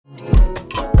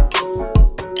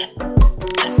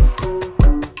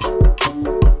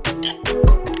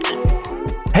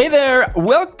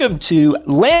Welcome to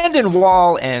Landon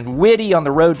Wall and Witty on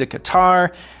the road to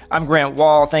Qatar. I'm Grant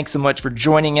Wall. Thanks so much for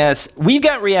joining us. We've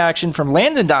got reaction from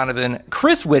Landon Donovan,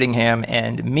 Chris Whittingham,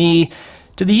 and me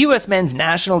to the U.S. men's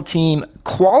national team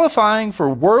qualifying for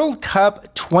World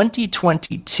Cup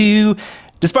 2022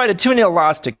 despite a 2-0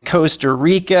 loss to Costa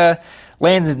Rica.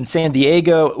 Landon's in San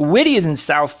Diego, Witty is in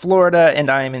South Florida, and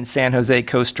I am in San Jose,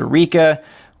 Costa Rica,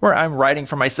 where I'm writing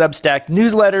for my Substack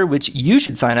newsletter, which you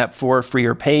should sign up for free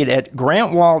or paid at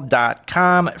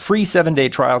grantwall.com. Free 7-day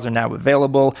trials are now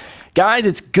available. Guys,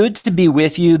 it's good to be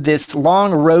with you. This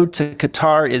long road to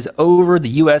Qatar is over. The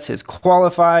U.S. has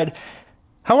qualified.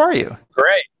 How are you?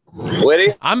 Great.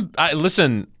 Witty?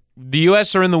 Listen, the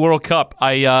U.S. are in the World Cup.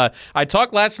 I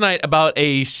talked last night about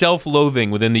a self-loathing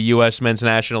within the U.S. men's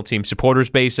national team supporters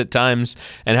base at times,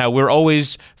 and how we're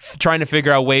always trying to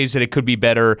figure out ways that it could be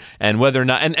better, and whether or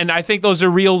not. And I think those are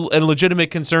real and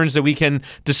legitimate concerns that we can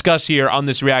discuss here on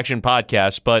this reaction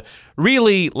podcast. But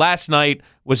really, last night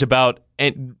was about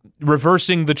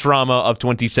reversing the trauma of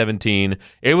 2017.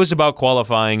 It was about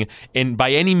qualifying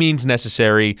by any means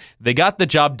necessary. They got the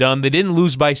job done. They didn't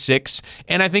lose by 6.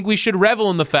 And I think we should revel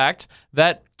in the fact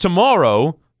that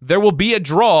tomorrow there will be a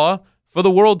draw for the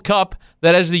World Cup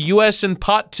that has the U.S. in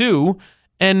pot 2.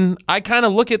 And I kind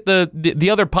of look at the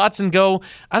other pots and go,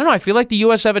 I don't know, I feel like the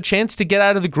U.S. have a chance to get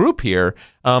out of the group here.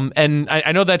 And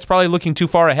I know that's probably looking too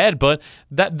far ahead, but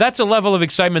that's a level of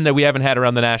excitement that we haven't had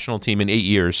around the national team in 8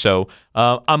 years. So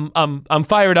I'm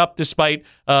fired up despite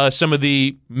some of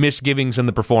the misgivings in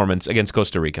the performance against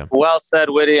Costa Rica. Well said,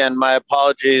 Witty, and my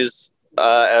apologies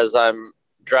as I'm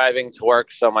driving to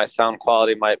work, so my sound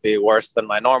quality might be worse than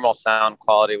my normal sound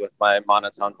quality with my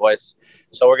monotone voice.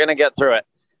 So we're going to get through it.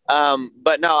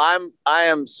 But no, I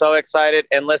am so excited.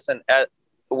 And listen,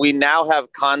 we now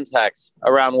have context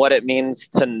around what it means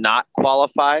to not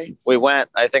qualify. We went,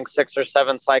 I think, 6 or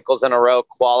 7 cycles in a row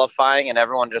qualifying, and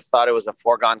everyone just thought it was a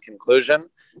foregone conclusion.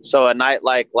 So a night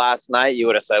like last night, you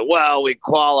would have said, well, we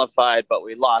qualified, but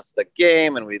we lost the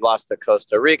game and we lost to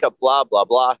Costa Rica, blah, blah,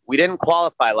 blah. We didn't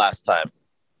qualify last time.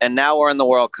 And now we're in the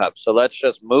World Cup. So let's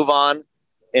just move on.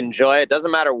 Enjoy it.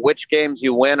 Doesn't matter which games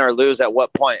you win or lose at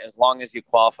what point, as long as you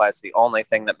qualify. It's the only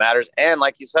thing that matters. And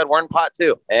like you said, we're in pot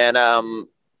 2. And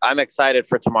I'm excited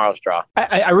for tomorrow's draw.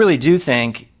 I really do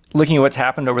think, looking at what's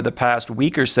happened over the past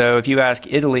week or so, if you ask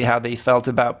Italy how they felt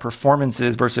about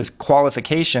performances versus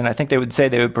qualification, I think they would say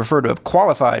they would prefer to have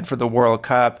qualified for the World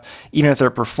Cup, even if their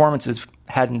performances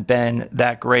hadn't been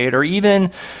that great. Or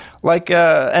even like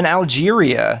an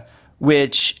Algeria,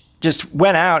 which just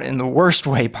went out in the worst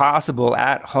way possible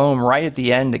at home right at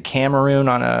the end to Cameroon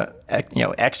on a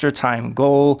extra time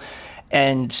goal.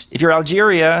 And if you're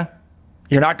Algeria,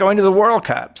 you're not going to the World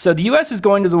Cup. So the U.S. is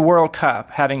going to the World Cup,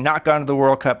 having not gone to the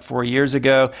World Cup 4 years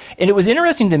ago. And it was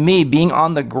interesting to me, being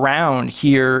on the ground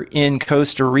here in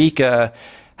Costa Rica,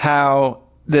 how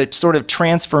the sort of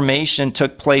transformation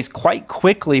took place quite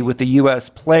quickly with the U.S.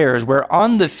 players, where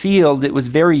on the field it was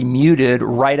very muted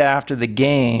right after the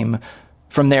game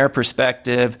from their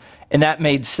perspective, and that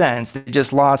made sense. They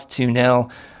just lost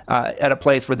 2-0 at a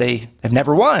place where they have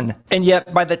never won. And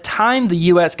yet, by the time the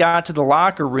U.S. got to the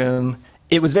locker room,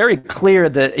 it was very clear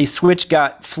that a switch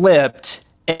got flipped,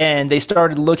 and they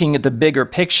started looking at the bigger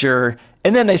picture,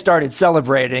 and then they started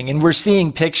celebrating. And we're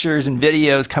seeing pictures and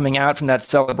videos coming out from that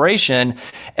celebration,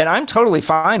 and I'm totally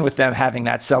fine with them having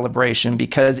that celebration,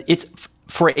 because it's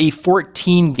for a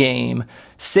 14-game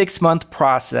 6-month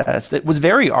process that was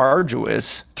very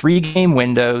arduous, 3-game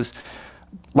windows,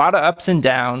 a lot of ups and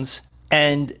downs,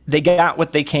 and they got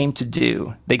what they came to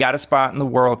do. They got a spot in the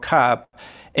World Cup.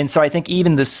 And so I think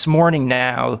even this morning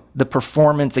now, the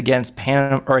performance against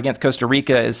Costa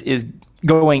Rica is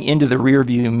going into the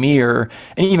rearview mirror.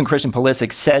 And even Christian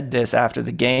Pulisic said this after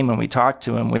the game when we talked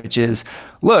to him, which is,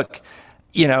 look,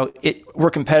 we're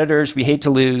competitors, we hate to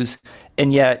lose,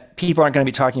 and yet people aren't going to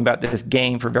be talking about this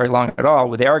game for very long at all.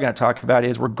 What they are going to talk about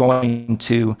is we're going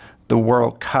to the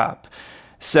World Cup.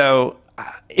 So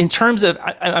in terms of,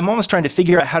 I'm almost trying to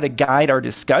figure out how to guide our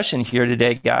discussion here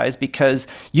today, guys, because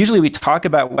usually we talk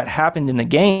about what happened in the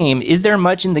game. Is there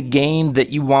much in the game that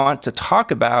you want to talk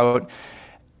about?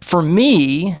 For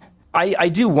me, I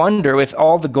do wonder if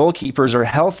all the goalkeepers are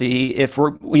healthy, if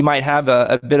we might have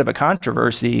a bit of a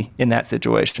controversy in that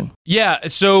situation. Yeah,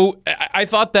 so I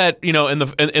thought that,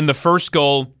 in the first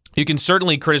goal, you can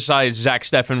certainly criticize Zach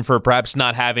Steffen for perhaps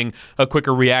not having a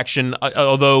quicker reaction,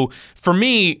 although for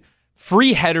me,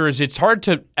 free headers, it's hard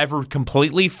to ever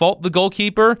completely fault the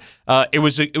goalkeeper. It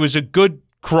was a good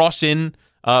cross in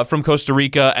from Costa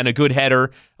Rica and a good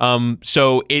header.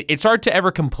 So it's hard to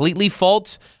ever completely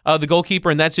fault the goalkeeper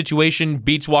in that situation.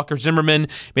 Beats Walker Zimmerman.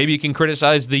 Maybe you can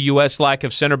criticize the U.S. lack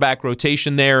of center back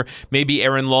rotation there. Maybe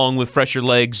Aaron Long with fresher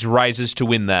legs rises to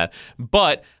win that.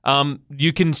 But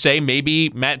you can say maybe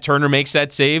Matt Turner makes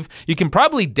that save. You can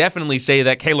probably definitely say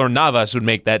that Keylor Navas would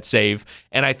make that save.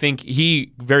 And I think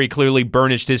he very clearly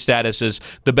burnished his status as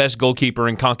the best goalkeeper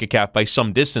in CONCACAF by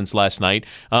some distance last night.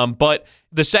 But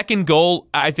the second goal,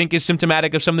 I think, is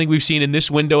symptomatic of something we've seen in this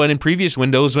window and in previous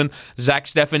windows when Zach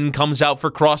Steffen comes out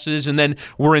for crosses and then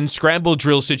we're in scramble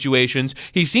drill situations.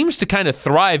 He seems to kind of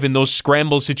thrive in those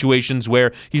scramble situations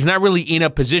where he's not really in a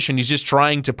position. He's just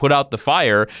trying to put out the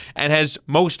fire and has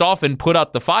most often put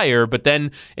out the fire. But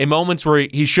then in moments where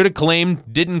he should have claimed,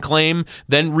 didn't claim,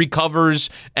 then recovers,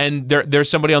 and there's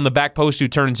somebody on the back post who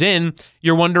turns in,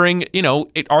 you're wondering,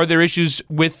 are there issues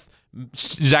with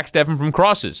Zach Steffen from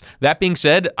crosses? That being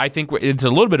said, I think it's a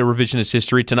little bit of revisionist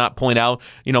history to not point out,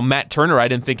 Matt Turner, I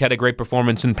didn't think had a great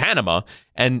performance in Panama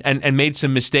and made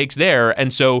some mistakes there.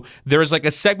 And so there's like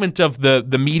a segment of the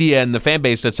media and the fan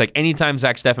base that's like, anytime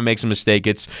Zach Steffen makes a mistake,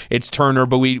 it's Turner,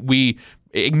 but we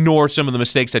ignore some of the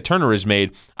mistakes that Turner has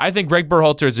made. I think Greg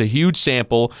Berhalter is a huge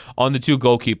sample on the two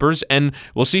goalkeepers, and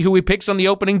we'll see who he picks on the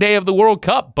opening day of the World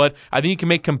Cup. But I think you can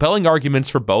make compelling arguments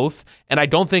for both, and I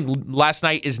don't think last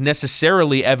night is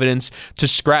necessarily evidence to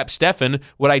scrap Steffen.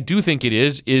 What I do think it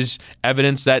is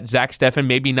evidence that Zach Steffen,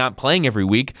 maybe not playing every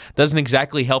week, doesn't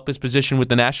exactly help his position with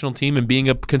the national team and being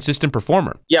a consistent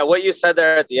performer. Yeah, what you said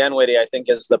there at the end, Whitty, I think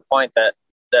is the point that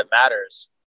matters.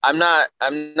 I'm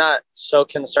not so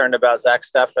concerned about Zach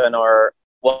Steffen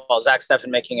Zach Steffen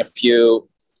making a few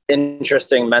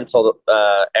interesting mental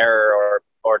error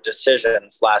or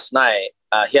decisions last night.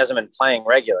 He hasn't been playing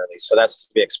regularly, so that's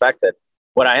to be expected.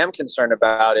 What I am concerned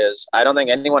about is I don't think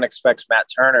anyone expects Matt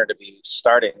Turner to be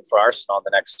starting for Arsenal in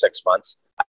the next 6 months.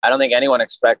 I don't think anyone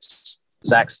expects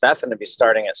Zach Steffen to be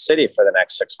starting at City for the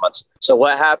next 6 months. So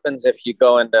what happens if you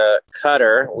go into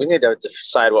Qatar? We need to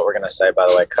decide what we're going to say, by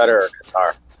the way, Qatar or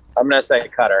Qatar. I'm going to say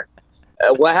Qatar.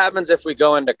 What happens if we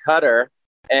go into Qatar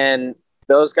and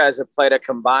those guys have played a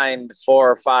combined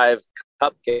 4 or 5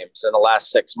 cup games in the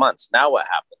last 6 months? Now what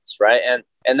happens, right?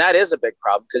 And that is a big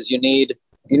problem because you need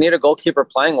a goalkeeper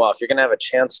playing well if you're going to have a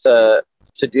chance to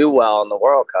do well in the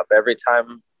World Cup. Every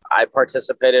time I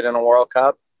participated in a World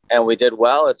Cup and we did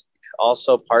well, it's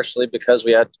also partially because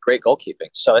we had great goalkeeping.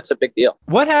 So it's a big deal.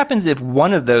 What happens if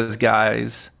one of those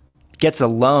guys gets a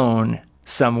loan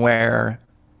somewhere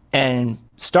and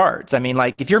starts? I mean,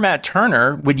 like, if you're Matt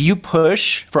Turner, would you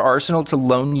push for Arsenal to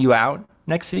loan you out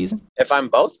next season? If I'm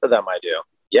both of them, I do.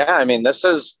 Yeah, I mean, this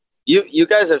is you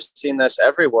guys have seen this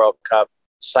every World Cup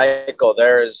cycle.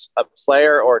 There's a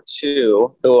player or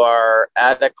two who are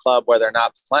at a club where they're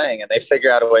not playing and they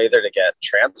figure out a way either to get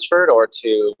transferred or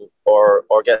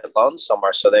get loaned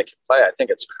somewhere so they can play. I think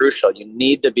it's crucial. You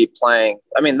need to be playing.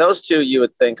 I mean, those two you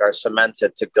would think are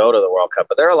cemented to go to the World Cup,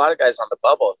 but there are a lot of guys on the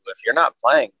bubble who, if you're not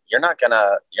playing, you're not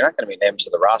gonna be named to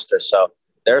the roster. So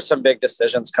there are some big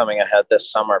decisions coming ahead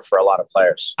this summer for a lot of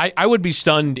players. I would be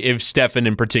stunned if Steffen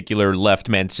in particular left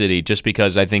Man City, just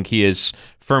because I think he is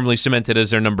firmly cemented as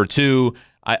their number 2.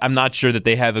 I'm not sure that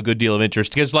they have a good deal of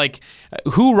interest because, like,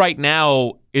 who right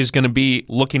now is going to be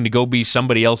looking to go be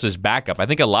somebody else's backup? I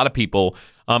think a lot of people,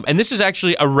 and this is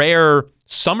actually a rare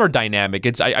summer dynamic.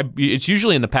 It's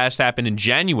usually in the past happened in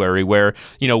January where,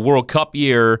 World Cup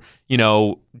year,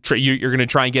 you're going to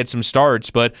try and get some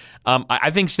starts. But I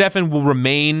think Steffen will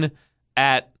remain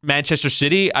at Manchester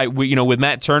City. With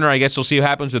Matt Turner, I guess we'll see what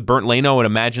happens with Bernd Leno and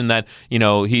imagine that,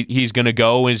 he's going to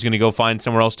go and he's going to go find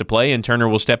somewhere else to play and Turner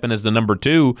will step in as the number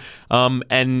 2.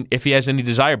 And if he has any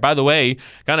desire, by the way,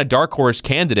 kind of dark horse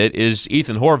candidate is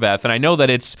Ethan Horvath. And I know that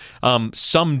it's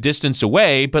some distance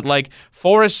away, but like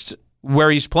Forest,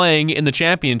 where he's playing in the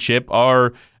championship,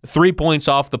 are 3 points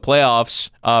off the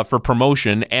playoffs for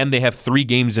promotion, and they have 3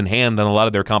 games in hand on a lot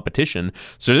of their competition.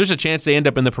 So there's a chance they end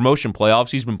up in the promotion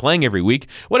playoffs. He's been playing every week.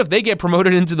 What if they get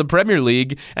promoted into the Premier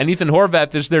League and Ethan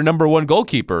Horvath is their number 1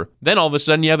 goalkeeper? Then all of a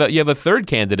sudden you have a third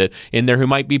candidate in there who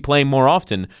might be playing more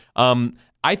often.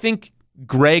 I think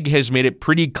Greg has made it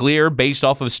pretty clear based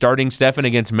off of starting Steffen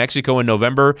against Mexico in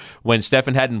November when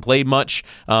Steffen hadn't played much,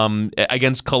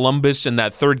 against Columbus in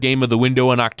that third game of the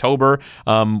window in October,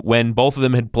 when both of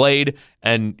them had played,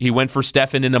 and he went for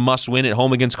Steffen in a must-win at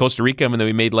home against Costa Rica, and then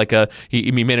he made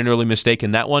he made an early mistake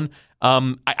in that one.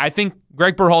 I think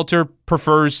Greg Berhalter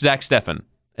prefers Zach Steffen,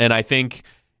 and I think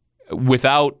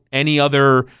without any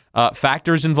other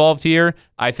factors involved here,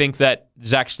 I think that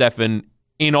Zach Steffen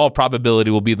in all probability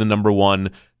will be the number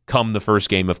 1 come the first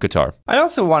game of Qatar. I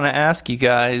also want to ask you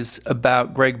guys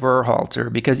about Greg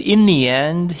Berhalter, because in the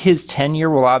end, his tenure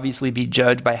will obviously be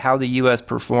judged by how the U.S.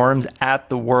 performs at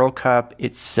the World Cup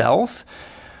itself.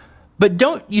 But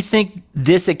don't you think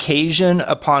this occasion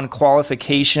upon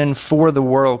qualification for the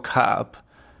World Cup,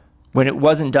 when it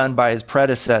wasn't done by his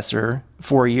predecessor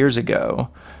 4 years ago,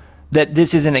 that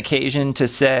this is an occasion to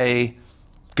say,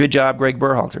 good job, Greg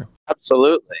Berhalter?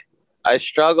 Absolutely. I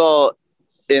struggle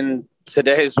in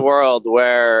today's world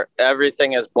where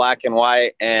everything is black and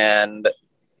white and,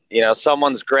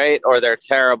 someone's great or they're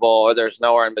terrible or there's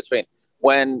nowhere in between.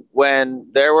 When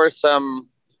there were some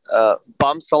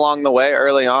bumps along the way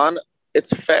early on, it's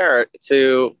fair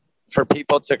for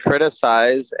people to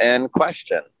criticize and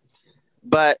question.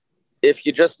 But if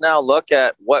you just now look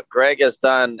at what Greg has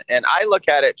done, and I look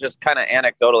at it just kind of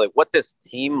anecdotally, what this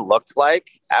team looked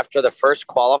like after the first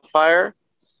qualifier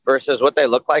versus what they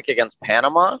look like against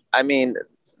Panama. I mean,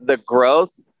 the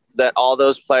growth that all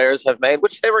those players have made,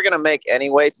 which they were going to make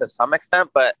anyway to some extent,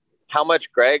 but how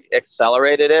much Greg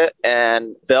accelerated it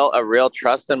and built a real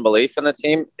trust and belief in the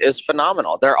team is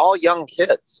phenomenal. They're all young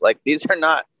kids. Like, these are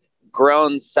not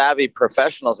grown, savvy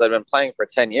professionals that have been playing for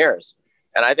 10 years.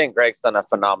 And I think Greg's done a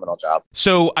phenomenal job.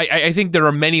 So I think there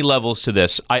are many levels to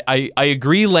this. I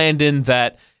agree, Landon,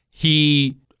 that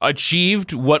he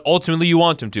achieved what ultimately you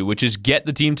want him to, which is get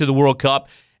the team to the World Cup,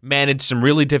 manage some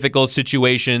really difficult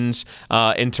situations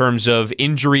in terms of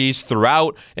injuries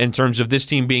throughout, in terms of this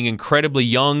team being incredibly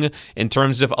young, in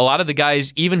terms of a lot of the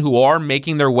guys even who are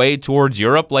making their way towards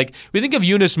Europe. Like, we think of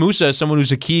Yunus Musa as someone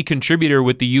who's a key contributor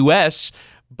with the U.S.,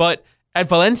 but at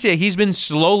Valencia, he's been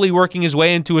slowly working his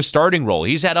way into a starting role.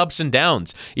 He's had ups and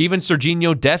downs. Even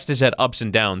Serginho Dest has had ups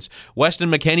and downs.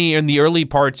 Weston McKennie in the early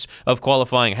parts of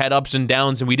qualifying had ups and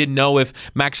downs, and we didn't know if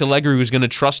Max Allegri was going to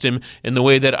trust him in the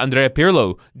way that Andrea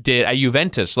Pirlo did at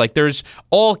Juventus. Like, there's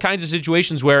all kinds of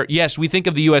situations where, yes, we think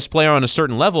of the U.S. player on a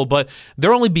certain level, but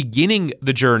they're only beginning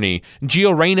the journey.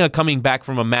 Gio Reyna coming back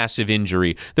from a massive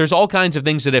injury. There's all kinds of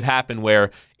things that have happened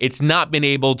where it's not been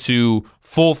able to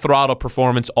full throttle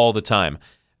performance all the time.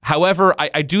 However,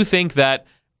 I do think that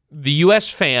the U.S.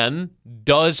 fan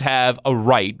does have a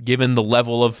right, given the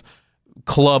level of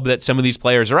club that some of these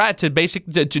players are at, to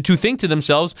think to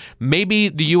themselves, maybe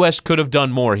the U.S. could have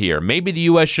done more here. Maybe the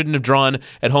U.S. shouldn't have drawn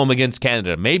at home against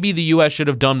Canada. Maybe the U.S. should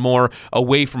have done more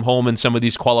away from home in some of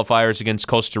these qualifiers against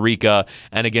Costa Rica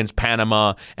and against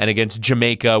Panama and against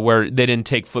Jamaica, where they didn't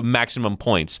take maximum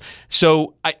points.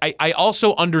 So I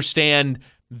also understand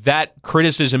that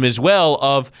criticism as well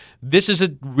of, this is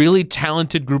a really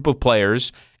talented group of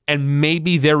players, and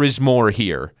maybe there is more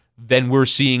here than we're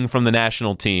seeing from the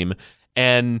national team.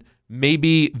 And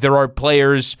maybe there are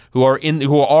players who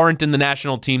aren't in the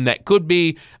national team that could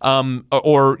be,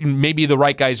 or maybe the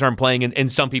right guys aren't playing in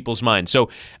some people's minds. So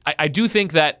I do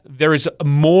think that there is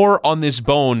more on this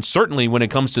bone, certainly when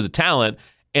it comes to the talent.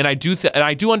 And I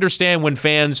do understand when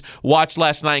fans watched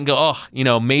last night and go,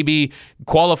 maybe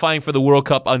qualifying for the World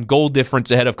Cup on goal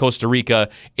difference ahead of Costa Rica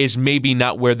is maybe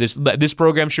not where this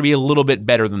program should be. A little bit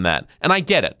better than that. And I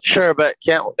get it. Sure, but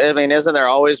isn't there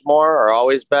always more or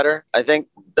always better? I think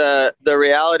the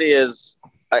reality is,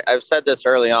 I've said this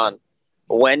early on,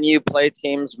 when you play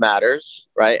teams matters,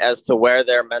 right? As to where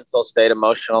their mental state,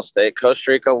 emotional state.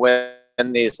 Costa Rica win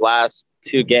these last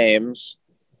two games.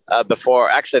 Before,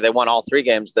 actually, they won all three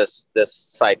games this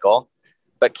cycle,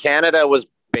 but Canada was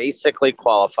basically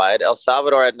qualified. El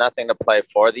Salvador had nothing to play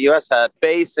for. The U.S. had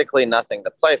basically nothing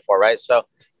to play for, right? So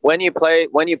when you play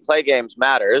games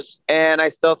matters, and I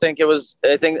still think it was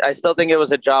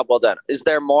a job well done. Is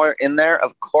there more in there?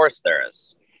 Of course there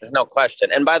is. There's no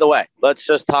question. And by the way, let's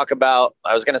just talk about,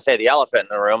 I was going to say the elephant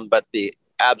in the room, but the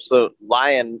absolute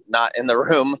lion not in the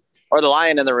room. Or the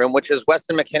lion in the room, which is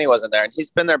Weston McKennie wasn't there, and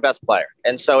he's been their best player.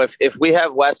 And so if we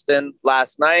have Weston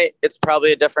last night, it's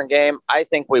probably a different game. I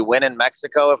think we win in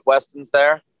Mexico if Weston's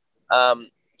there.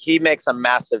 He makes a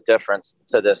massive difference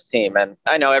to this team. And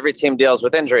I know every team deals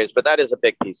with injuries, but that is a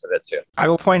big piece of it too. I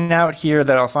will point out here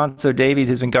that Alphonso Davies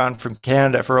has been gone from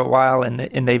Canada for a while, and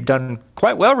they've done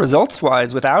quite well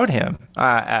results-wise without him,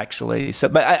 actually. So,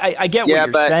 but I get what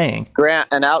you're saying. Grant,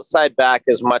 an outside back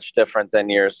is much different than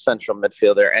your central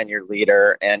midfielder and your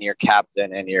leader and your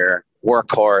captain and your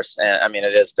workhorse. And I mean,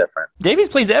 it is different. Davies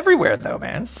plays everywhere, though,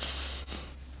 man.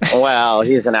 Well,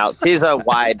 he's a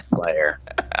wide player.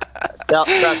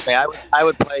 Trust me, I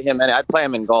would play him, and I'd play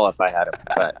him in goal if I had him.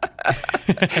 But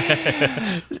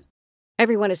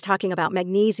everyone is talking about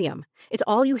magnesium. It's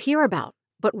all you hear about.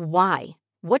 But why?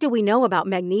 What do we know about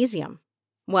magnesium?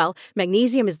 Well,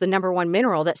 magnesium is the number one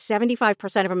mineral that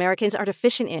 75% of Americans are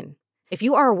deficient in. If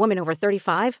you are a woman over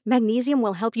 35, magnesium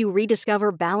will help you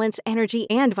rediscover balance, energy,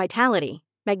 and vitality.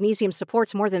 Magnesium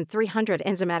supports more than 300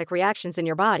 enzymatic reactions in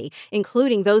your body,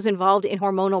 including those involved in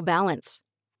hormonal balance.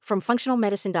 From functional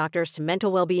medicine doctors to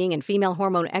mental well-being and female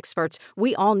hormone experts,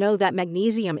 we all know that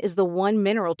magnesium is the one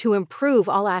mineral to improve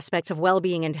all aspects of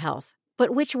well-being and health.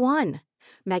 But which one?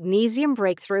 Magnesium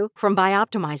Breakthrough from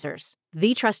Bioptimizers,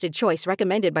 the trusted choice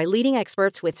recommended by leading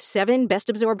experts with 7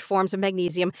 best-absorbed forms of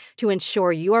magnesium to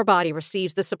ensure your body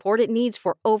receives the support it needs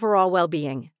for overall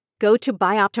well-being. Go to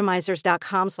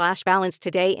bioptimizers.com/balance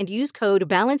today and use code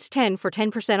BALANCE10 for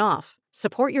 10% off.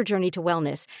 Support your journey to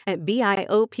wellness at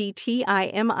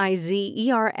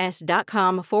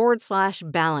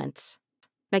bioptimizers.com/balance.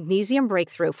 Magnesium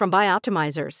Breakthrough from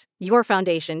Bioptimizers, your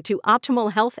foundation to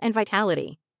optimal health and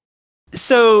vitality.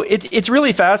 So it's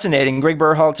really fascinating. Greg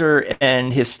Berhalter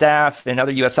and his staff and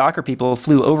other U.S. soccer people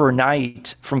flew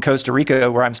overnight from Costa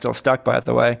Rica, where I'm still stuck, by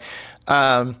the way.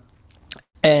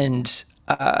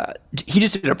 He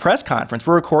just did a press conference.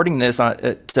 We're recording this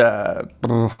at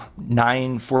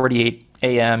 9:48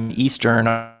 a.m. Eastern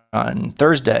on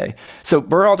Thursday. So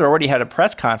Berhalter already had a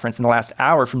press conference in the last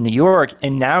hour from New York,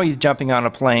 and now he's jumping on a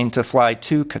plane to fly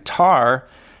to Qatar.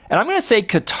 And I'm going to say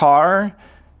Qatar,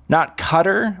 not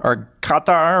Qatar or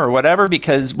Qatar or whatever,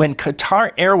 because when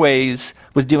Qatar Airways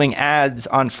was doing ads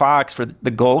on Fox for the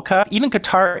Gold Cup, even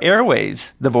Qatar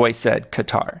Airways, the voice said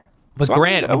Qatar. But So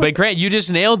Grant, you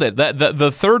just nailed it.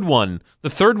 The third one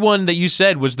that you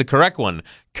said was the correct one.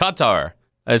 Qatar.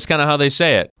 That's kind of how they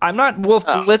say it. I'm not Wolf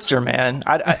Blitzer, man.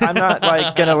 I'm not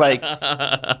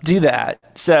gonna do that.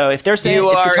 So if they're saying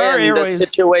You if are Qatar in Airways, the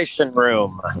Situation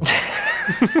Room.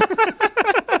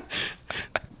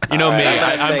 You know me.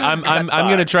 Right, I'm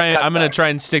gonna try. I'm gonna try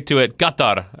and stick to it.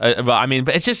 Qatar. I mean,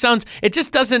 but it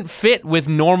just doesn't fit with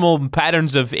normal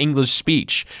patterns of English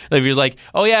speech. If you're like,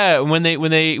 oh yeah, when they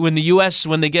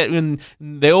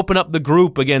open up the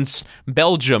group against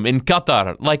Belgium in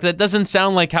Qatar, like that doesn't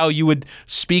sound like how you would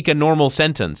speak a normal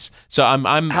sentence. So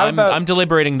I'm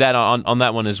deliberating that on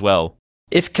that one as well.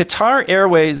 if Qatar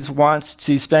Airways wants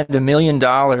to spend $1 million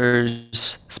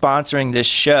sponsoring this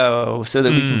show so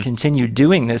that we can continue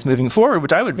doing this moving forward,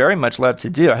 which I would very much love to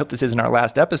do. I hope this isn't our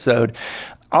last episode.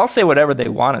 I'll say whatever they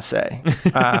want to say.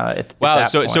 Wow,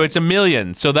 so it's $1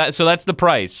 million. So that's the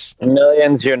price. $1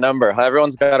 million's your number.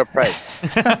 Everyone's got a price.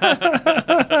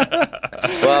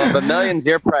 Well, if $1 million's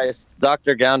your price,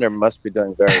 Dr. Gounder must be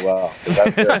doing very well.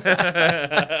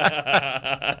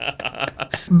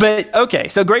 But okay,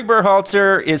 so Greg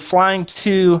Berhalter is flying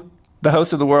to the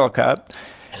host of the World Cup,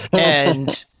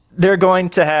 and they're going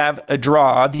to have a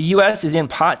draw. The U.S. is in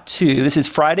pot 2. This is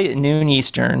Friday at noon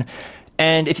Eastern.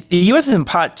 And if the U.S. is in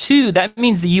pot 2, that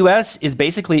means the U.S. is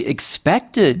basically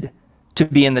expected to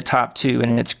be in the top 2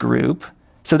 in its group.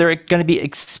 So they're going to be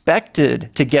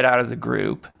expected to get out of the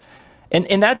group.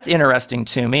 And that's interesting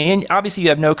to me. And obviously you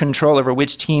have no control over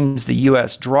which teams the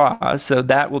U.S. draws, so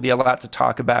that will be a lot to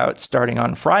talk about starting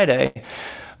on Friday.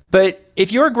 But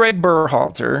if you're Greg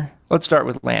Berhalter, let's start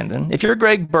with Landon. If you're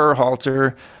Greg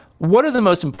Berhalter, what are the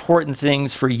most important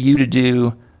things for you to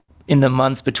do in the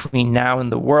months between now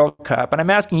and the World Cup? And I'm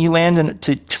asking you, Landon,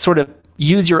 to sort of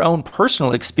use your own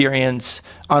personal experience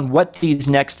on what these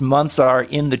next months are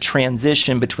in the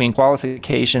transition between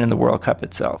qualification and the World Cup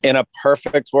itself. In a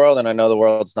perfect world, and I know the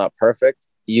world's not perfect,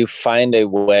 you find a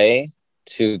way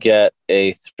to get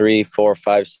a 3, 4,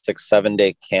 5, 6, 7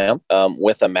 day camp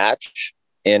with a match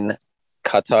in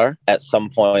Qatar at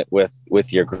some point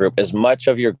with your group, as much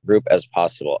of your group as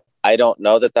possible. I don't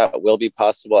know that will be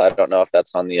possible. I don't know if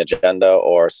that's on the agenda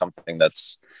or something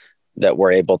that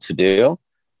we're able to do.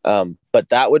 But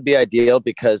that would be ideal,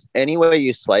 because any way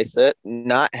you slice it,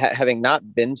 having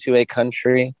not been to a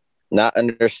country, not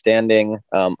understanding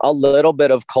a little bit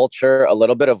of culture, a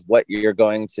little bit of what you're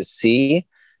going to see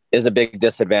is a big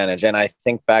disadvantage. And I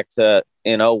think back to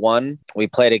in 2001, we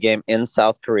played a game in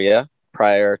South Korea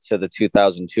prior to the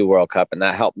 2002 World Cup, and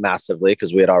that helped massively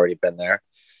because we had already been there.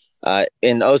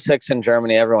 In 2006 in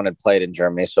Germany, everyone had played in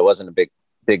Germany, so it wasn't a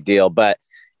big deal. But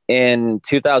in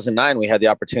 2009, we had the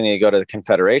opportunity to go to the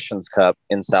Confederations Cup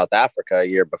in South Africa a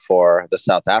year before the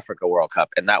South Africa World Cup,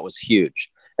 and that was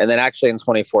huge. And then actually in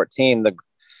 2014,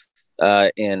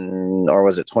 or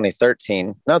was it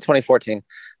 2013? No, 2014,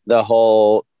 the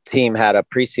whole team had a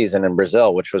preseason in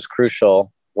Brazil, which was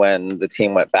crucial when the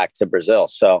team went back to Brazil.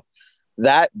 So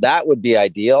that would be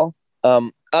ideal.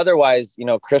 Otherwise,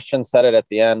 Christian said it at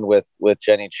the end with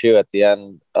Jenny Chu at the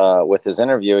end with his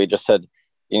interview. He just said,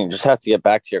 you just have to get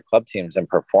back to your club teams and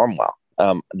perform well.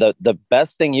 The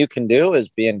best thing you can do is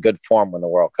be in good form when the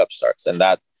World Cup starts. And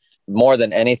more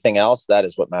than anything else, that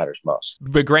is what matters most.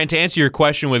 But Grant, to answer your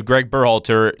question with Greg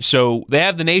Berhalter, so they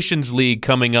have the Nations League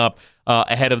coming up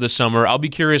ahead of the summer. I'll be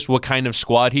curious what kind of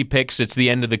squad he picks. It's the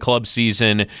end of the club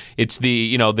season. It's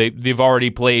they've already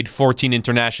played 14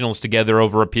 internationals together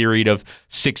over a period of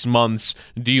 6 months.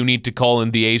 Do you need to call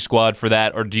in the A squad for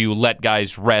that, or do you let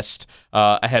guys rest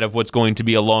ahead of what's going to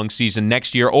be a long season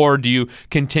next year, or do you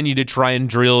continue to try and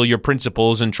drill your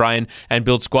principles and try and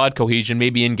build squad cohesion,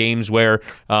 maybe in games where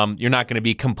you're not going to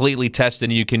be completely tested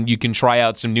and you can try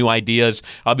out some new ideas?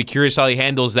 I'll be curious how he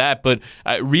handles that. But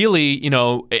really,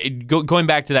 going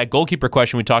back to that goalkeeper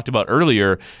question we talked about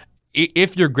earlier,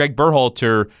 if you're Greg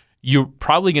Berhalter, you're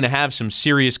probably going to have some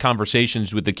serious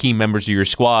conversations with the key members of your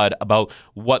squad about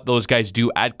what those guys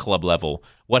do at club level.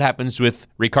 What happens with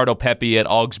Ricardo Pepi at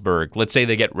Augsburg? Let's say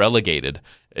they get relegated.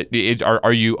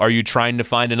 Are you trying to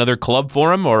find another club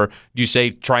for him, or do you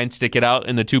say try and stick it out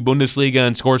in the 2 Bundesliga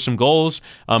and score some goals?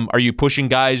 Are you pushing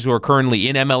guys who are currently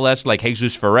in MLS like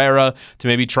Jesus Ferreira to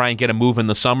maybe try and get a move in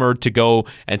the summer to go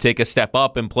and take a step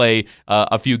up and play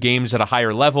a few games at a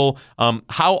higher level?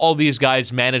 How all these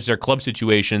guys manage their club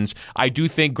situations, I do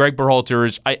think Greg Berhalter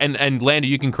is, and Landy,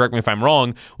 you can correct me if I'm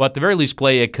wrong, will at the very least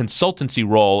play a consultancy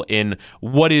role in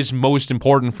what is most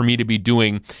important for me to be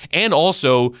doing, and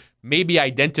also maybe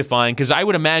identifying, because I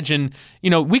would imagine,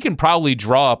 we can probably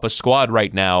draw up a squad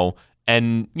right now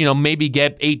and, maybe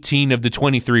get 18 of the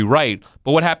 23 right.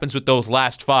 But what happens with those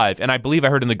last 5? And I believe I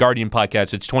heard in the Guardian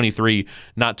podcast it's 23,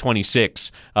 not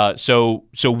 26. So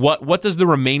what does the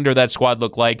remainder of that squad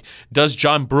look like? Does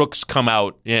John Brooks come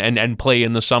out and play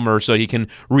in the summer so he can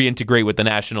reintegrate with the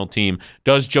national team?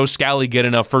 Does Joe Scally get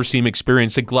enough first-team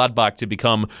experience at Gladbach to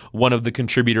become one of the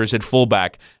contributors at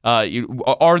fullback?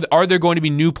 Are there going to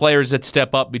be new players that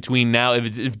step up between now?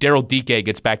 If Daryl Dike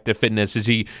gets back to fitness, is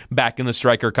he back in the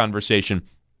striker conversation?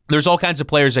 There's all kinds of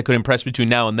players that could impress between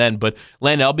now and then, but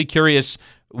Landon, I'll be curious,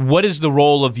 what is the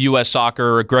role of U.S.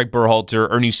 Soccer, Greg Berhalter,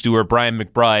 Ernie Stewart, Brian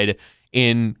McBride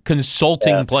in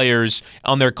consulting players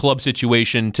on their club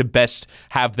situation to best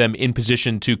have them in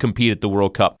position to compete at the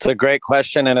World Cup? It's a great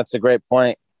question, and it's a great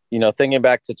point. Thinking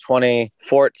back to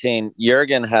 2014,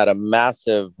 Jurgen had a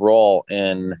massive role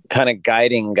in kind of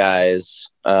guiding guys.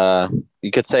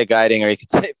 You could say guiding, or you could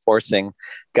say forcing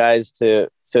guys to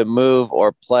move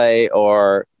or play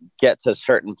or get to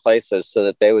certain places so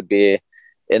that they would be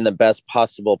in the best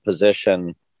possible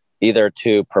position either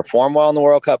to perform well in the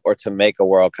World Cup or to make a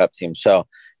World Cup team. So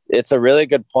it's a really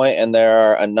good point. And there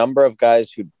are a number of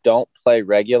guys who don't play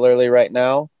regularly right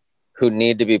now who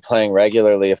need to be playing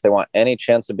regularly if they want any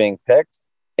chance of being picked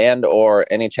and or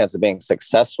any chance of being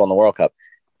successful in the World Cup.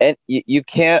 And you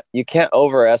can't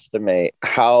overestimate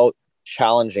how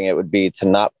challenging it would be to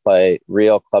not play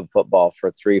real club football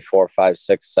for 3, 4, 5,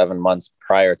 6, 7 months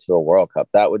prior to a World Cup.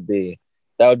 That would be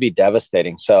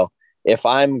devastating. So if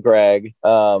I'm Greg,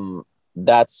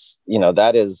 that's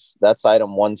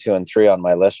item 1, 2, and 3 on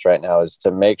my list right now, is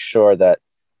to make sure that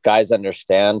guys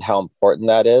understand how important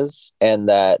that is and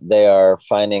that they are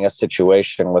finding a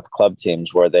situation with club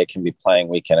teams where they can be playing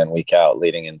week in and week out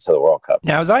leading into the World Cup.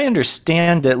 Now, as I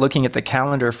understand it, looking at the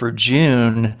calendar for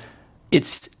June,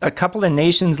 it's a couple of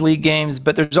Nations League games,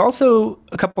 but there's also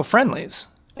a couple of friendlies.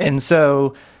 And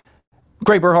so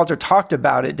Greg Berhalter talked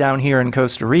about it down here in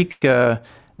Costa Rica,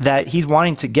 that he's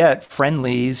wanting to get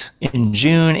friendlies in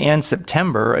June and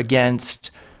September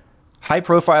against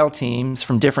high-profile teams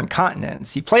from different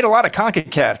continents. He played a lot of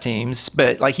CONCACAF teams,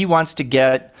 but he wants to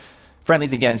get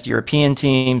friendlies against European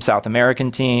teams, South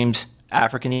American teams,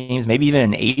 African teams, maybe even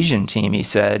an Asian team, he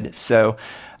said. So,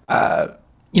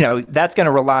 that's going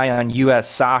to rely on U.S.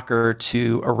 Soccer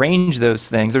to arrange those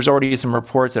things. There's already some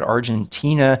reports that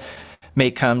Argentina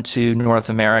may come to North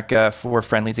America for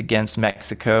friendlies against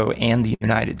Mexico and the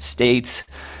United States.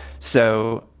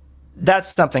 So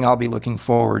that's something I'll be looking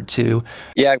forward to.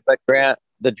 Yeah, but Grant,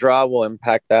 the draw will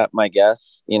impact that, my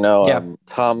guess.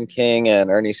 Tom King and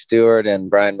Ernie Stewart and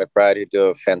Brian McBride, who do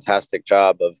a fantastic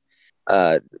job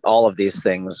of all of these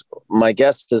things. My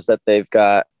guess is that they've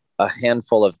got a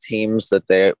handful of teams that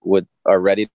they are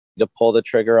ready to pull the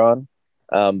trigger on.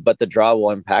 But the draw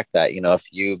will impact that. If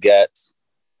you get,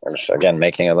 again,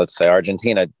 let's say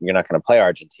Argentina, you're not going to play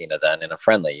Argentina then in a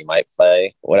friendly. You might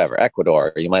play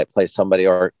Ecuador, or you might play somebody,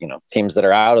 or, teams that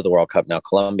are out of the World Cup now,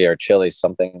 Colombia or Chile,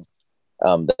 something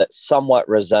that somewhat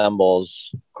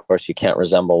resembles, of course, you can't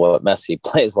resemble what Messi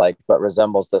plays like, but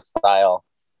resembles the style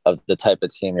of the type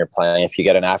of team you're playing. If you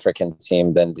get an African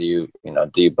team, then do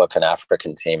you book an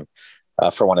African team?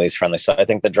 for one of these friendlies. So I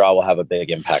think the draw will have a big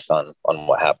impact on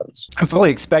what happens. I'm fully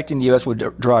expecting the U.S.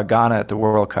 would draw Ghana at the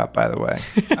World Cup, by the way.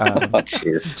 Oh,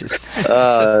 jeez.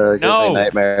 No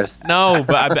nightmares. No,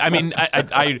 but I mean,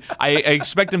 I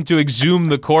expect him to exhume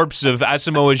the corpse of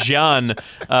Asamoah Gyan.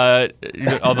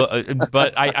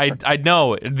 But I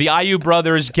know the Ayew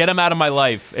brothers. Get them out of my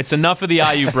life. It's enough of the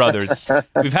Ayew brothers.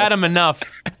 We've had them enough.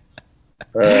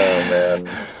 Oh man.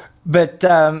 But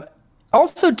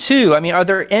also, too, I mean, are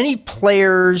there any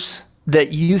players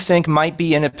that you think might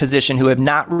be in a position who have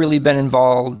not really been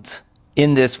involved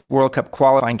in this World Cup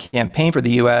qualifying campaign for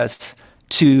the U.S.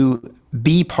 to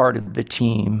be part of the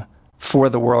team for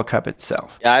the World Cup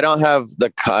itself? Yeah,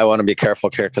 I want to be careful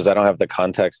here because I don't have the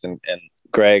context, and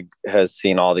Greg has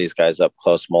seen all these guys up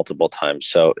close multiple times.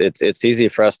 So it's easy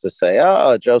for us to say,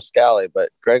 oh, Joe Scally, but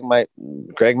Greg might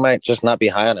just not be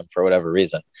high on him for whatever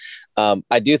reason.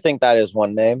 I do think that is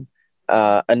one name.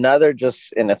 Another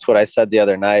and it's what I said the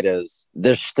other night, is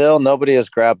there's still nobody has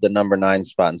grabbed the number 9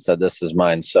 spot and said, this is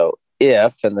mine. So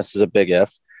and this is a big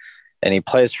if, and he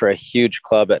plays for a huge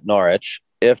club at Norwich,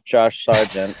 if Josh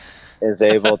Sargent is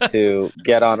able to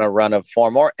get on a run of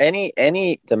form, or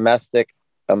any domestic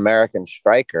American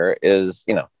striker is,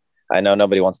 I know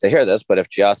nobody wants to hear this, but if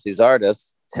Gyasi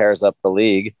Zardes tears up the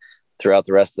league throughout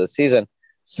the rest of the season,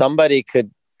 somebody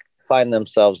could find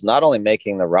themselves not only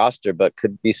making the roster, but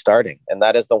could be starting. And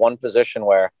that is the one position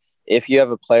where if you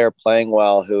have a player playing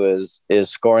well who is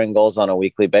scoring goals on a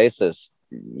weekly basis,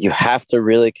 you have to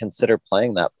really consider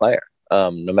playing that player,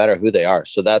 no matter who they are.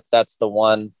 So that's the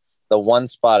one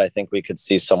spot I think we could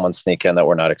see someone sneak in that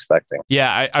we're not expecting.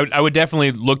 Yeah, I would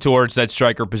definitely look towards that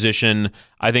striker position.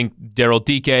 I think Daryl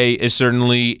Dike is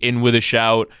certainly in with a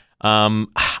shout.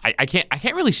 I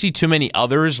can't really see too many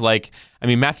others.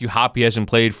 Matthew Hoppe hasn't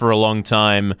played for a long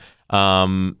time.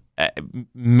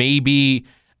 Maybe,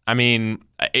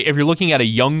 if you're looking at a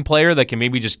young player that can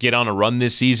maybe just get on a run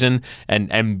this season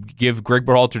and give Greg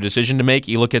Berhalter a decision to make,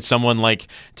 you look at someone like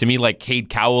Cade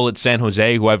Cowell at San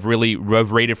Jose, who I've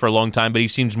rated for a long time, but he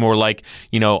seems more like,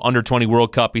 under 20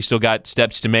 World Cup. He's still got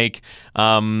steps to make.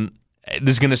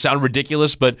 This is going to sound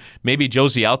ridiculous, but maybe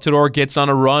Josie Altidore gets on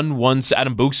a run once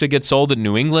Adam Buksa gets sold in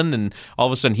New England, and all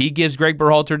of a sudden he gives Greg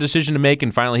Berhalter a decision to make,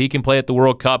 and finally he can play at the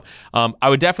World Cup. I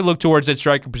would definitely look towards that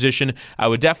striker position. I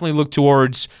would definitely look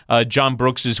towards John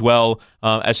Brooks as well,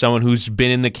 as someone who's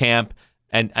been in the camp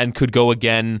and could go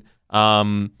again.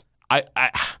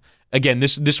 Again,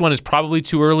 this one is probably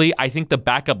too early. I think the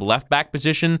backup left back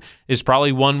position is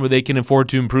probably one where they can afford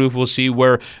to improve. We'll see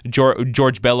where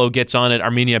George Bello gets on at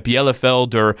Arminia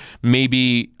Bielefeld, or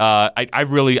maybe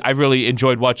I've really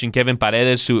enjoyed watching Kevin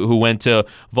Paredes, who went to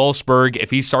Wolfsburg. If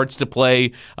he starts to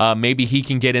play, maybe he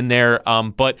can get in there.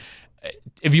 But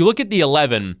if you look at the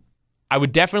 11, I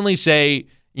would definitely say,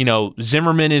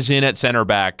 Zimmerman is in at center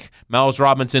back, Miles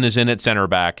Robinson is in at center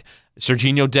back,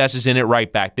 Serginho Dest is in at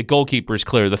right back. The goalkeeper is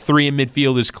clear. The 3 in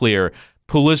midfield is clear.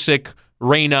 Pulisic,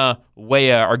 Reyna,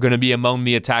 Weah are going to be among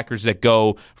the attackers that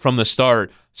go from the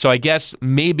start. So I guess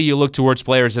maybe you look towards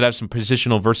players that have some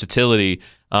positional versatility,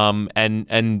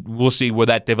 and we'll see where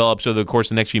that develops over the course of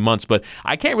the next few months. But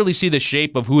I can't really see the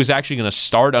shape of who is actually going to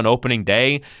start on opening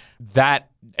day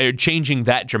changing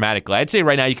that dramatically. I'd say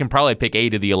right now you can probably pick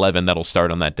 8 of the 11 that'll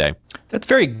start on that day. That's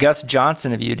very Gus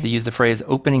Johnson of you to use the phrase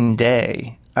opening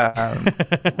day. You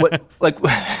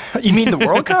mean the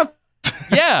World Cup?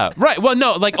 Yeah, right. Well,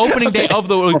 no, opening day of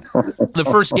the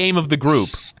first game of the group.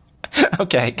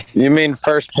 Okay. You mean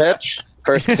first pitch?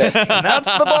 First pitch. That's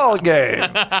the ball game.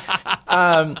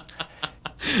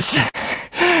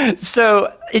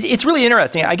 So it's really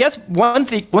interesting. I guess one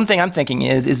thing I'm thinking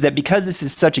is that because this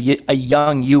is such a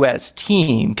young U.S.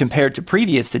 team compared to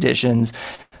previous editions,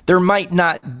 there might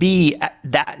not be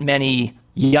that many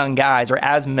young guys, or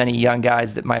as many young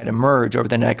guys that might emerge over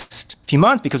the next few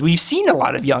months, because we've seen a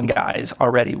lot of young guys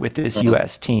already with this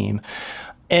U.S. team.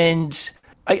 And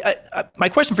my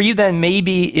question for you then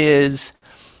maybe is,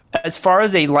 as far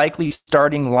as a likely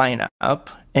starting lineup,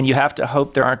 and you have to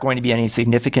hope there aren't going to be any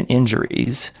significant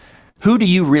injuries, who do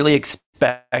you really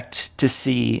expect to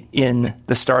see in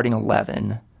the starting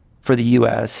 11 for the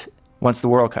U.S. once the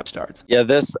World Cup starts? Yeah,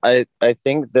 I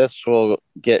think this will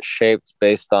get shaped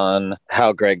based on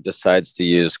how Greg decides to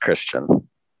use Christian.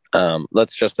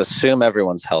 Let's just assume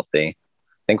everyone's healthy.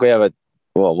 I think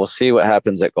we'll see what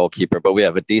happens at goalkeeper, but we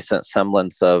have a decent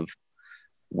semblance of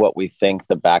what we think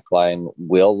the back line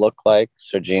will look like.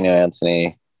 Serginho,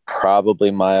 Antony,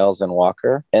 probably Miles and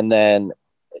Walker. And then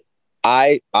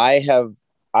I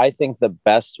think the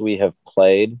best we have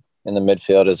played in the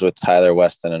midfield is with Tyler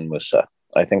Weston and Musa.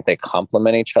 I think they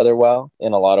complement each other well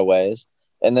in a lot of ways.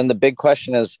 And then the big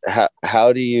question is,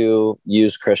 how do you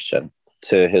use Christian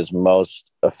to his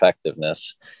most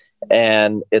effectiveness?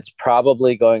 And it's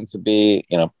probably going to be,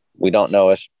 we don't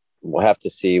know. We'll have to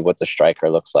see what the striker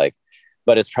looks like,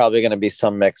 but it's probably going to be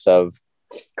some mix of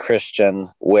Christian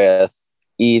with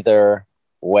either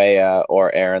Weah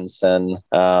or Aronson.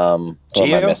 Who am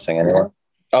I missing anymore?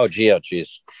 Oh, Gio,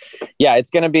 geez. Yeah,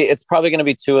 it's probably going to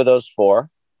be two of those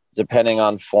four, depending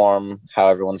on form, how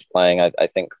everyone's playing. I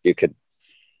think you could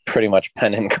pretty much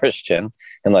pen in Christian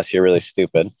unless you're really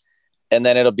stupid. And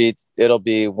then it'll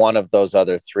be one of those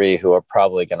other three who are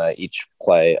probably going to each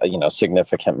play,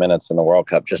 significant minutes in the World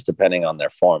Cup, just depending on their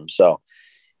form. So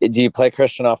do you play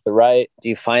Christian off the right? Do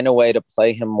you find a way to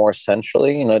play him more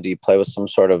centrally? Do you play with some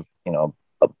sort of,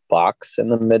 a box in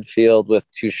the midfield with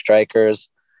two strikers?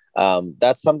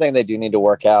 That's something they do need to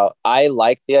work out. I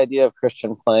like the idea of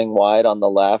Christian playing wide on the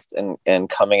left and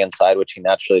coming inside, which he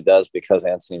naturally does because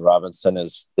Anthony Robinson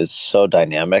is so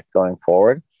dynamic going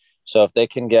forward. So if they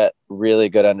can get really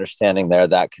good understanding there,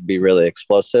 that could be really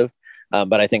explosive.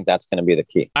 But I think that's going to be the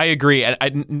key. I agree.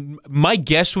 My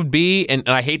guess would be, and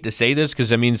I hate to say this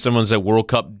because I mean someone's World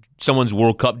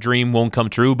Cup dream won't come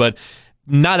true, but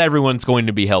not everyone's going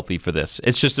to be healthy for this.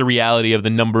 It's just the reality of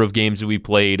the number of games that we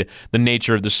played, the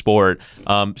nature of the sport.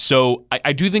 So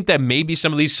I do think that maybe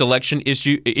some of these selection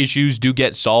issues do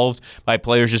get solved by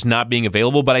players just not being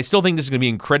available, but I still think this is going to be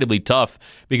incredibly tough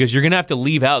because you're going to have to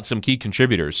leave out some key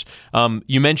contributors.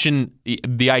 You mentioned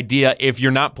the idea if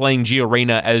you're not playing Gio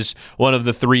Reyna as one of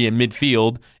the three in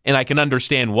midfield, and I can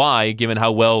understand why, given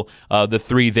how well the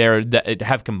three there that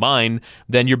have combined,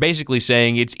 then you're basically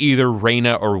saying it's either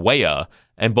Reyna or Weah,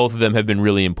 and both of them have been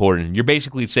really important. You're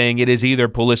basically saying it is either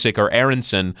Pulisic or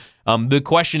Aronson. The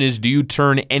question is, do you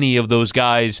turn any of those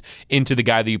guys into the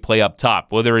guy that you play up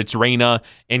top, whether it's Reyna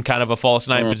in kind of a false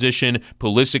nine position,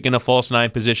 Pulisic in a false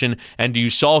nine position, and do you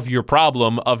solve your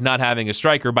problem of not having a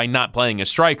striker by not playing a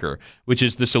striker, which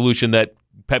is the solution that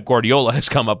Pep Guardiola has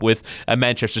come up with at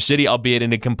Manchester City, albeit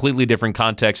in a completely different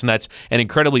context, and that's an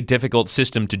incredibly difficult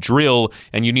system to drill,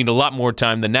 and you need a lot more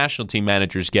time than national team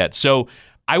managers get. So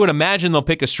I would imagine they'll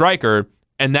pick a striker,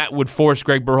 and that would force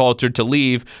Greg Berhalter to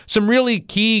leave some really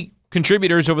key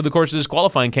contributors over the course of this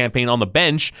qualifying campaign on the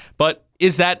bench. But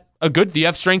is that a good? Do you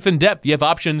have strength and depth? Do you have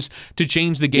options to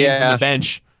change the game from the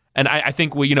bench? And I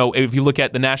think if you look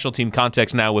at the national team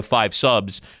context now with 5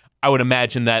 subs, I would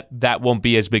imagine that won't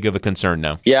be as big of a concern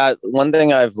now. Yeah, one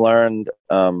thing I've learned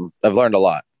a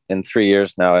lot in 3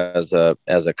 years now as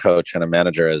a coach and a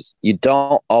manager is you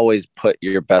don't always put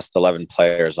your best 11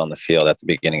 players on the field at the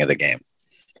beginning of the game.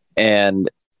 And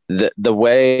the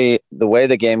way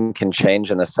the game can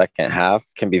change in the second half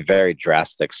can be very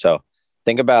drastic. So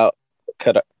think about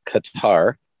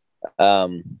Qatar.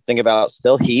 Think about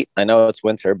still heat. I know it's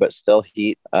winter, but still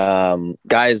heat.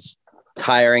 Guys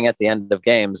tiring at the end of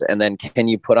games, and then can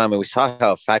you put on? We saw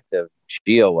how effective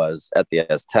Gio was at the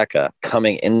Azteca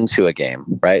coming into a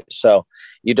game, right? So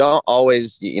you don't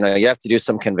always, you have to do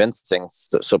some convincing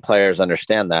so players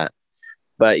understand that,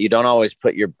 but you don't always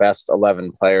put your best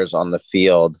 11 players on the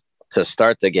field to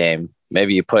start the game.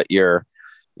 Maybe you put your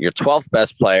 12th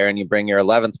best player and you bring your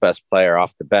 11th best player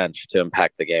off the bench to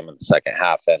impact the game in the second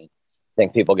half. And I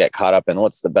think people get caught up in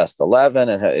what's the best 11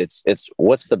 and it's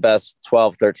what's the best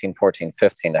 12, 13, 14,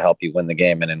 15 to help you win the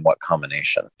game and in what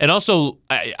combination. And also,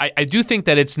 I do think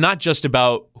that it's not just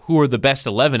about who are the best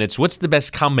 11, it's what's the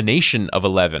best combination of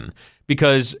 11.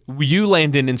 Because you,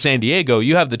 Landon, in San Diego,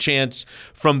 you have the chance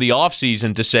from the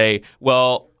offseason to say,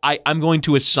 well, I'm going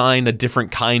to assign a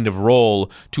different kind of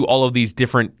role to all of these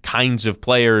different kinds of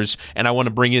players, and I want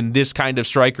to bring in this kind of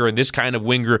striker and this kind of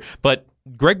winger, but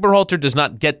Greg Berhalter does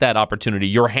not get that opportunity.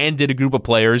 You're handed a group of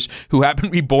players who happen to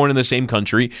be born in the same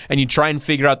country, and you try and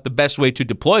figure out the best way to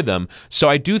deploy them. So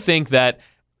I do think that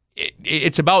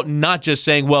it's about not just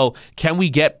saying, well, can we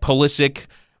get Pulisic,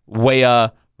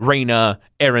 Weah, Reyna,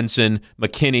 Aronson,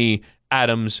 McKennie,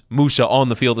 Adams, Musa on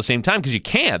the field at the same time? Because you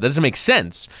can't. That doesn't make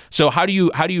sense. So how do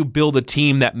you build a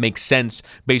team that makes sense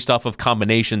based off of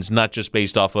combinations, not just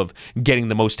based off of getting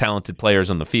the most talented players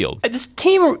on the field? This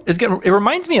team it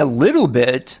reminds me a little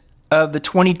bit of the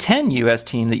 2010 U.S.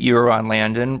 team that you were on,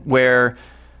 Landon, where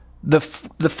the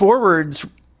forwards,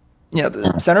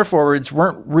 the center forwards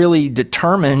weren't really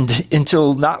determined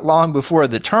until not long before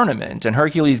the tournament, and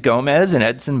Herculez Gomez and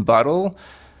Edson Buttle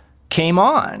came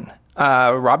on.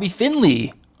 Robbie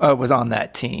Finley was on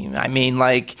that team. I mean,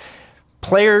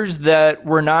 players that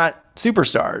were not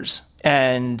superstars.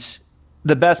 And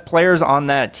the best players on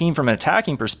that team from an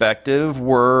attacking perspective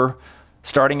were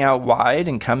starting out wide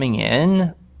and coming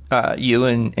in, you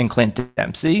and Clint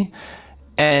Dempsey.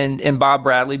 And Bob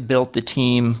Bradley built the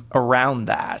team around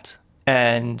that.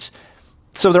 And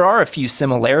so there are a few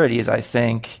similarities, I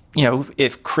think.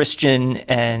 If Christian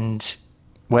and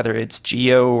whether it's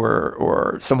Gio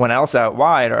or someone else out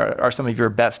wide are some of your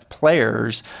best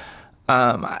players,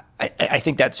 I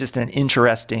think that's just an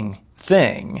interesting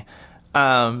thing.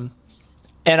 And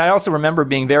I also remember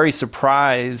being very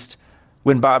surprised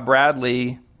when Bob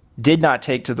Bradley did not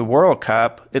take to the World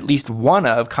Cup at least one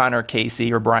of Connor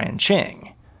Casey or Brian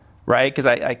Ching, right? Because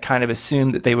I kind of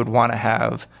assumed that they would want to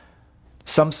have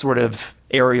some sort of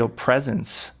aerial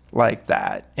presence like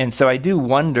that. And so I do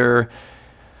wonder,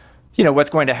 what's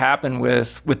going to happen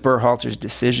with Berhalter's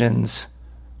decisions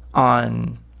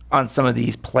on some of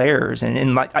these players.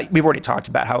 And we've already talked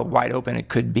about how wide open it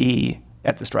could be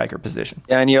at the striker position.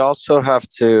 Yeah, and you also have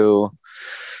to,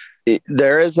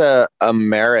 there is a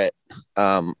merit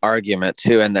argument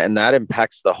too, and that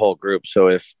impacts the whole group. So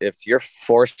if you're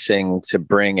forcing to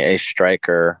bring a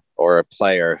striker or a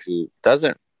player who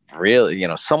doesn't really,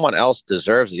 someone else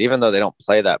deserves it, even though they don't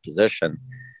play that position,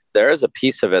 there is a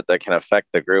piece of it that can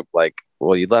affect the group. Like,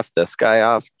 well, you left this guy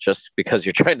off just because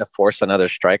you're trying to force another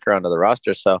striker onto the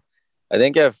roster. So I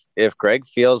think if Greg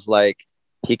feels like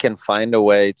he can find a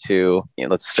way to,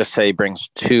 let's just say he brings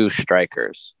two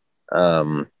strikers,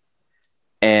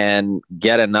 and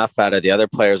get enough out of the other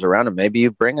players around him, maybe you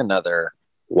bring another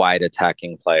wide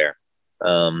attacking player,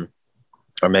 or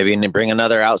maybe you bring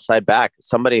another outside back,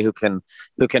 somebody who can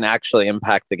actually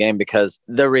impact the game. Because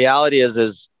the reality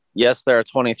is yes, there are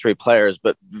 23 players,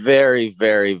 but very,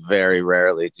 very, very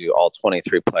rarely do all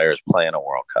 23 players play in a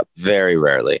World Cup. Very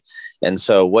rarely. And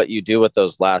so what you do with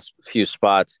those last few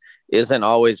spots isn't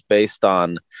always based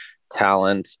on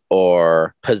talent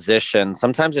or position.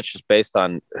 Sometimes it's just based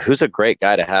on who's a great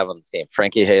guy to have on the team.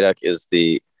 Frankie Hayduk is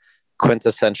the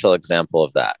quintessential example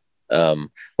of that.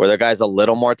 Were there guys a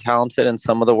little more talented in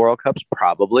some of the World Cups?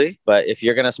 Probably. But if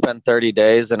you're going to spend 30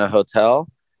 days in a hotel,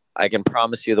 I can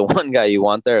promise you the one guy you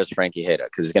want there is Frankie Hayduk,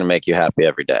 because he's going to make you happy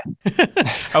every day.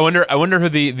 I wonder who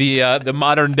the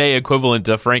modern day equivalent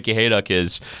of Frankie Hayduk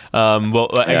is.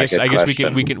 I guess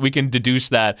we can deduce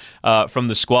that from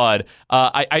the squad.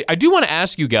 I do want to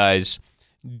ask you guys,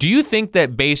 do you think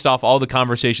that based off all the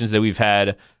conversations that we've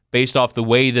had, based off the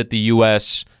way that the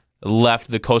U.S.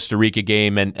 left the Costa Rica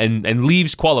game and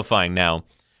leaves qualifying now,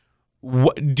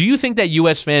 do you think that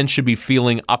U.S. fans should be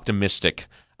feeling optimistic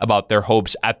about their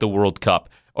hopes at the World Cup?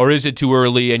 Or is it too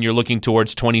early and you're looking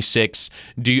towards 26?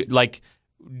 Do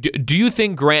you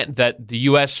think, Grant, that the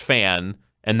U.S. fan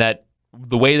and that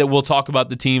the way that we'll talk about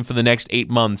the team for the next 8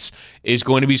 months is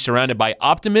going to be surrounded by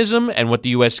optimism and what the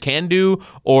U.S. can do,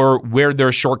 or where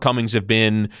their shortcomings have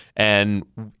been, and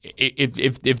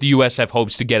if the U.S. have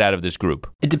hopes to get out of this group?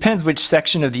 It depends which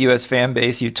section of the U.S. fan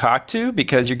base you talk to,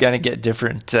 because you're going to get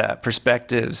different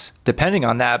perspectives depending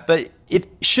on that. But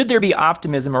should there be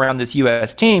optimism around this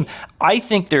U.S. team? I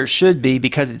think there should be,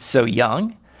 because it's so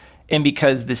young and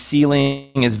because the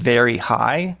ceiling is very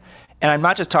high. And I'm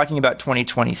not just talking about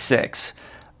 2026.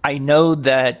 I know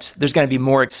that there's going to be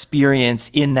more experience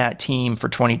in that team for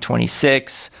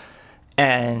 2026.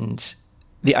 And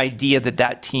the idea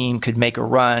that team could make a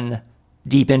run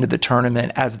deep into the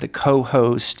tournament as the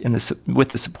co-host with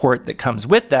the support that comes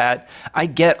with that, I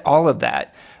get all of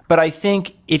that. But I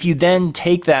think if you then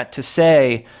take that to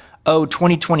say,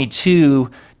 2022,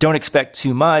 don't expect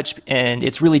too much, and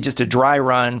it's really just a dry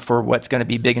run for what's going to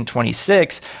be big in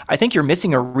 26, I think you're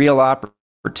missing a real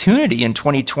opportunity in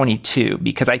 2022,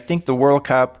 because I think the World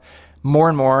Cup, more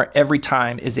and more every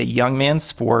time, is a young man's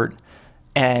sport,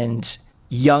 and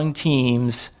young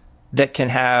teams that can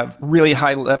have really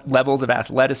high levels of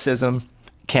athleticism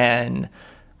can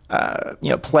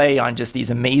play on just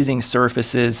these amazing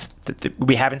surfaces that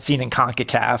we haven't seen in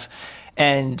CONCACAF,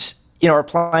 and are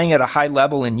playing at a high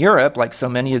level in Europe, like so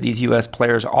many of these U.S.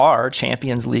 players are,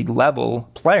 Champions League level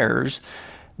players,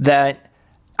 that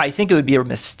I think it would be a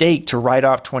mistake to write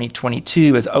off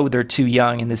 2022 as, they're too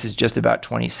young and this is just about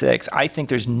 26. I think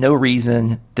there's no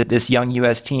reason that this young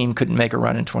U.S. team couldn't make a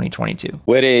run in 2022.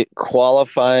 Whitty,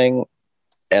 qualifying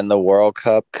and the World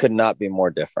Cup could not be more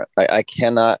different. I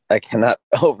cannot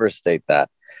overstate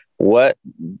that. What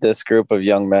this group of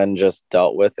young men just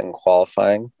dealt with in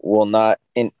qualifying will not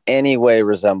in any way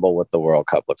resemble what the World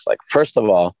Cup looks like. First of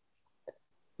all,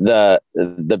 the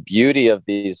beauty of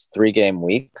these 3-game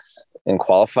weeks in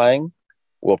qualifying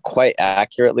will quite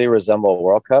accurately resemble a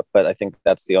World Cup, but I think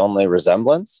that's the only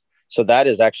resemblance. So that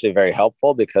is actually very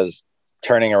helpful, because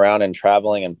turning around and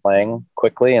traveling and playing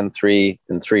quickly in three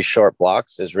short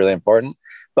blocks is really important.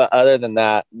 But other than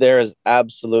that, there is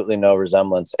absolutely no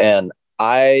resemblance. And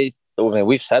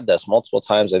we've said this multiple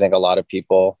times. I think a lot of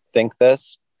people think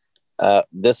this.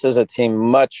 This is a team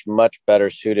much, much better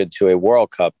suited to a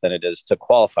World Cup than it is to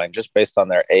qualifying, just based on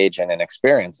their age and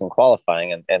inexperience in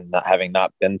qualifying and not having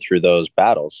not been through those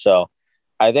battles. So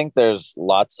I think there's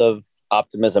lots of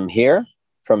optimism here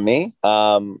from me.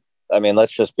 I mean,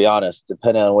 let's just be honest,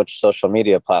 depending on which social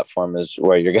media platform is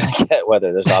where you're going to get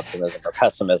whether there's optimism or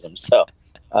pessimism. So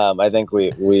I think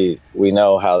we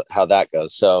know how that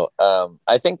goes. So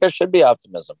I think there should be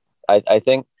optimism. I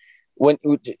think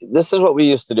this is what we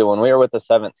used to do when we were with the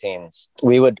 17s.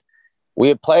 We would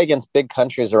play against big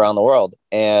countries around the world,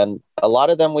 and a lot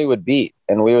of them we would beat.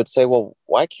 And we would say, well,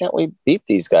 why can't we beat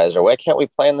these guys? Or why can't we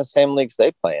play in the same leagues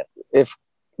they play in? If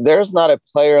there's not a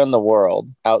player in the world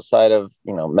outside of,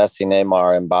 Messi,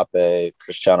 Neymar, Mbappe,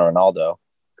 Cristiano Ronaldo,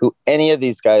 who any of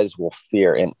these guys will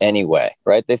fear in any way,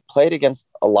 right? They've played against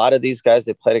a lot of these guys.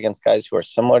 They played against guys who are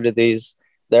similar to these.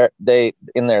 They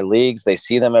in their leagues, they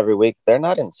see them every week. They're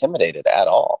not intimidated at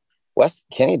all. Weston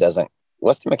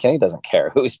McKennie doesn't care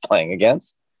who he's playing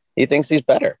against. He thinks he's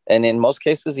better. And in most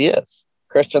cases he is.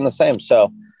 Christian the same.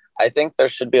 So I think there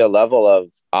should be a level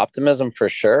of optimism for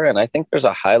sure. And I think there's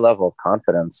a high level of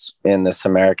confidence in this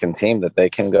American team that they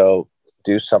can go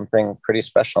do something pretty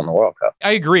special in the World Cup.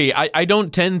 I agree. I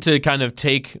don't tend to kind of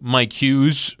take my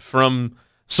cues from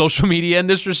social media in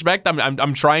this respect.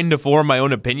 I'm trying to form my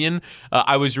own opinion.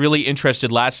 I was really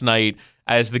interested last night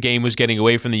as the game was getting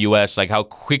away from the U.S., like how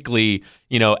quickly,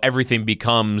 everything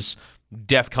becomes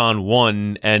DEFCON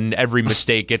 1 and every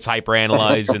mistake gets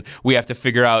hyperanalyzed and we have to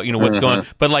figure out, what's going on.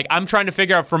 But I'm trying to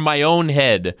figure out from my own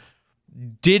head,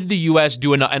 did the U.S.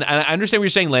 do enough? And I understand what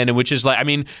you're saying, Landon, which is a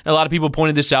lot of people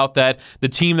pointed this out, that the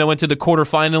team that went to the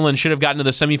quarterfinal and should have gotten to the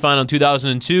semifinal in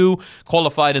 2002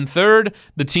 qualified in third.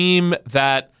 The team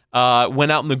that went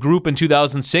out in the group in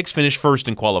 2006 finished first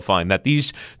in qualifying. That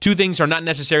these two things are not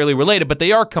necessarily related, but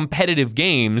they are competitive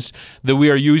games that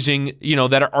we are using,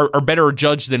 that are better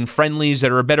judged than friendlies, that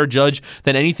are a better judge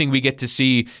than anything we get to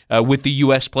see with the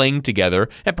U.S. playing together.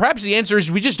 And perhaps the answer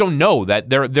is we just don't know. That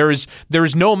there is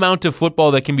no amount of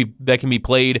football that can be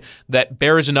played that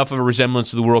bears enough of a resemblance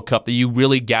to the World Cup that you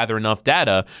really gather enough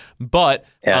data. But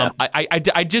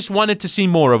I just wanted to see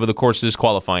more over the course of this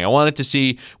qualifying. I wanted to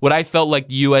see what I felt like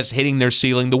the U.S. hitting their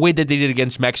ceiling, the way that they did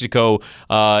against Mexico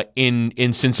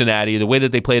in Cincinnati, the way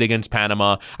that they played against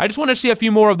Panama. I just want to see a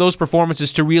few more of those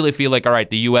performances to really feel like, all right,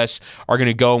 the U.S. are going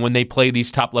to go, and when they play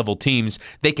these top-level teams,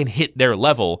 they can hit their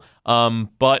level.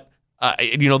 But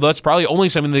that's probably only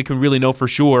something they can really know for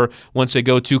sure once they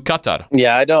go to Qatar.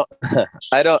 Yeah,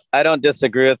 I don't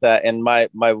disagree with that. And my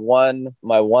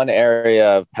one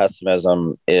area of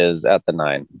pessimism is at the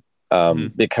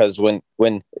 9, because when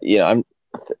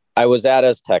I was at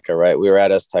Azteca, right? We were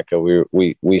at Azteca.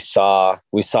 We saw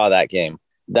that game.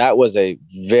 That was a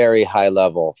very high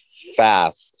level,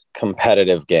 fast,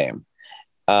 competitive game.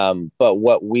 But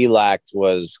what we lacked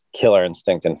was killer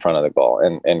instinct in front of the goal.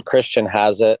 And Christian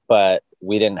has it, but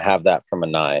we didn't have that from a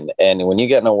 9. And when you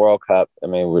get in a World Cup, I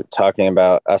mean, we're talking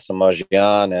about Asamoah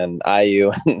Gyan and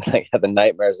Ayew and the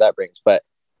nightmares that brings. But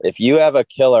if you have a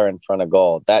killer in front of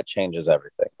goal, that changes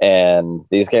everything. And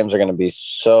these games are going to be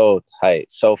so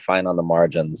tight, so fine on the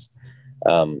margins.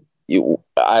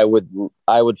 I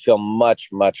would feel much,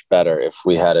 much better if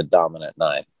we had a dominant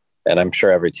 9. And I'm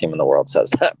sure every team in the world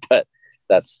says that, but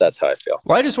that's how I feel.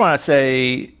 Well, I just want to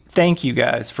say thank you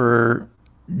guys for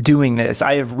doing this.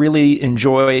 I have really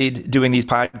enjoyed doing these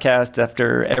podcasts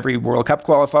after every World Cup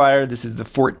qualifier. This is the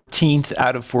 14th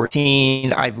out of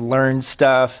 14. I've learned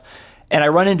stuff. And I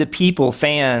run into people,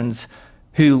 fans,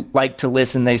 who like to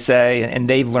listen, they say, and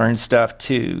they've learned stuff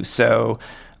too. So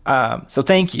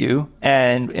thank you.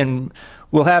 And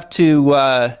we'll have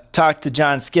to talk to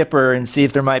John Skipper and see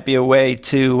if there might be a way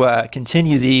to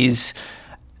continue these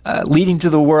leading to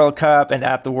the World Cup and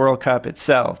at the World Cup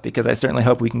itself, because I certainly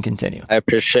hope we can continue. I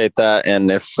appreciate that.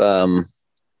 And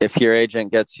if your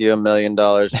agent gets you $1 million,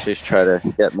 please try to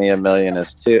get me $1 million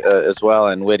as well,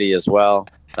 and Whitty as well.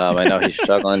 I know he's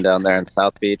struggling down there in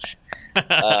South Beach,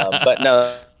 but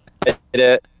no,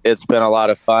 it's been a lot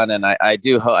of fun, and I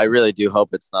really do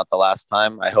hope it's not the last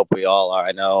time. I hope we all are.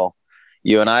 I know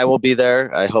you and I will be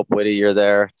there. I hope, Whitty, you're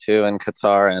there too in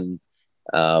Qatar, and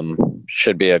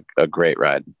should be a great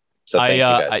ride. So thank you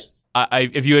guys.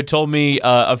 If you had told me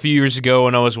a few years ago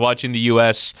when I was watching the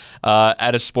U.S.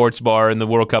 At a sports bar in the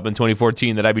World Cup in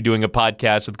 2014 that I'd be doing a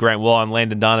podcast with Grant Wahl and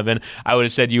Landon Donovan, I would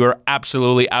have said you are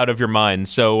absolutely out of your mind.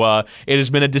 So it has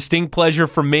been a distinct pleasure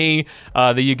for me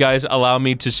that you guys allow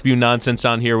me to spew nonsense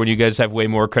on here when you guys have way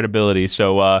more credibility.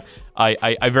 So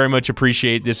I very much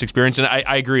appreciate this experience, and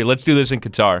I agree. Let's do this in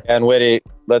Qatar. And Whitty,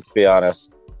 let's be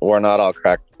honest. we're not all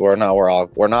cracked. We're not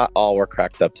all we're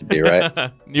cracked up to be,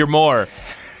 right? You're more.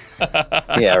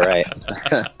 Yeah, right.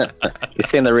 You've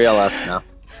seen the real us now.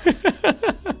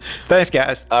 Thanks,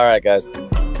 guys. All right, guys.